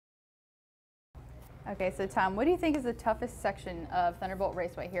Okay, so Tom, what do you think is the toughest section of Thunderbolt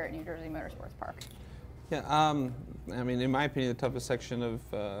Raceway here at New Jersey Motorsports Park? Yeah, I mean, in my opinion, the toughest section of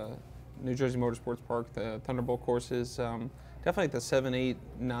New Jersey Motorsports Park, the Thunderbolt course, is definitely like the 7, 8,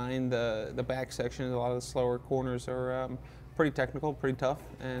 9. The back section, a lot of the slower corners are pretty technical, pretty tough,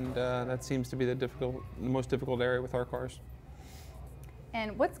 and that seems to be the most difficult area with our cars.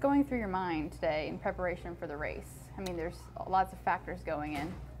 And what's going through your mind today in preparation for the race? I mean, there's lots of factors going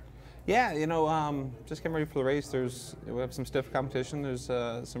in. Yeah, you know, just getting ready for the race. We have some stiff competition. There's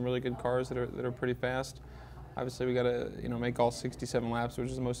some really good cars that are pretty fast. Obviously, we got to make all 67 laps, which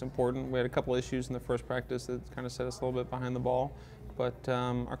is the most important. We had a couple issues in the first practice that kind of set us a little bit behind the ball, but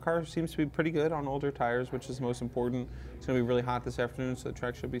our car seems to be pretty good on older tires, which is the most important. It's going to be really hot this afternoon, so the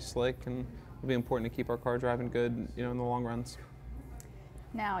track should be slick, and it'll be important to keep our car driving good, in the long runs.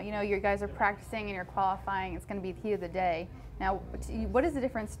 Now, you guys are practicing and you're qualifying. It's going to be the heat of the day. Now, what is the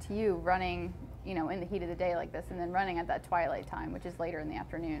difference to you running, in the heat of the day like this and then running at that twilight time, which is later in the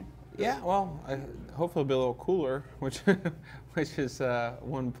afternoon? Yeah, well, hopefully it'll be a little cooler, which is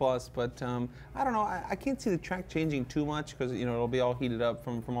one plus. But I don't know. I can't see the track changing too much because it'll be all heated up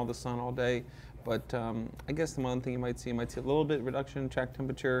from all the sun all day. But I guess the one thing you might see a little bit reduction in track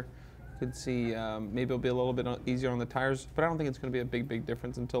temperature. Could see maybe it'll be a little bit easier on the tires, but I don't think it's going to be a big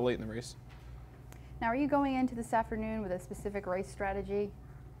difference until late in the race. Now, are you going into this afternoon with a specific race strategy?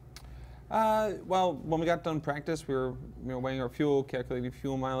 Well, when we got done practice, we were weighing our fuel, calculating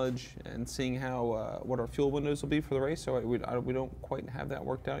fuel mileage, and seeing how what our fuel windows will be for the race. So we don't quite have that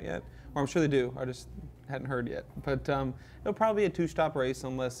worked out yet. Or I'm sure they do. I just hadn't heard yet. But it'll probably be a 2-stop race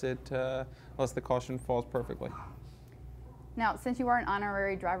unless the caution falls perfectly. Now, since you are an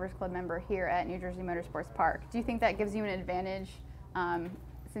honorary Drivers Club member here at New Jersey Motorsports Park, do you think that gives you an advantage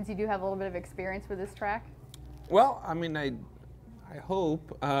since you do have a little bit of experience with this track? Well, I mean, I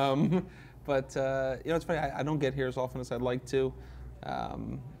hope, but it's funny. I don't get here as often as I'd like to,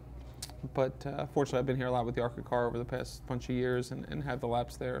 but fortunately, I've been here a lot with the ARCA car over the past bunch of years and have the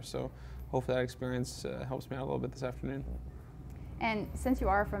laps there. So hopefully, that experience helps me out a little bit this afternoon. And since you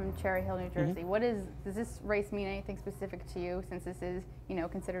are from Cherry Hill, New Jersey, does this race mean anything specific to you since this is,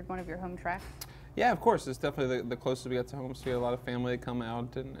 considered one of your home tracks? Yeah, of course. It's definitely the closest we get to home, so we get a lot of family that come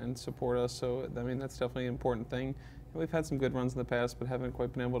out and support us. So, I mean, that's definitely an important thing. We've had some good runs in the past, but haven't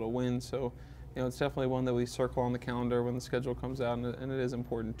quite been able to win. So, it's definitely one that we circle on the calendar when the schedule comes out, and it is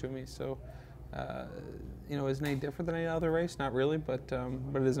important to me. So, isn't any different than any other race? Not really, but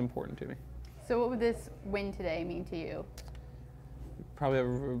it is important to me. So what would this win today mean to you? Probably have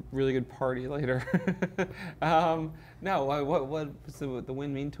a really good party later. No, what does the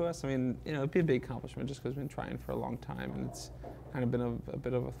win mean to us? I mean, it'd be a big accomplishment just because we've been trying for a long time, and it's kind of been a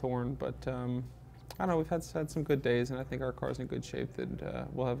bit of a thorn. But I don't know, we've had some good days, and I think our car's in good shape that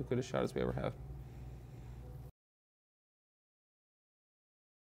we'll have as good a shot as we ever have.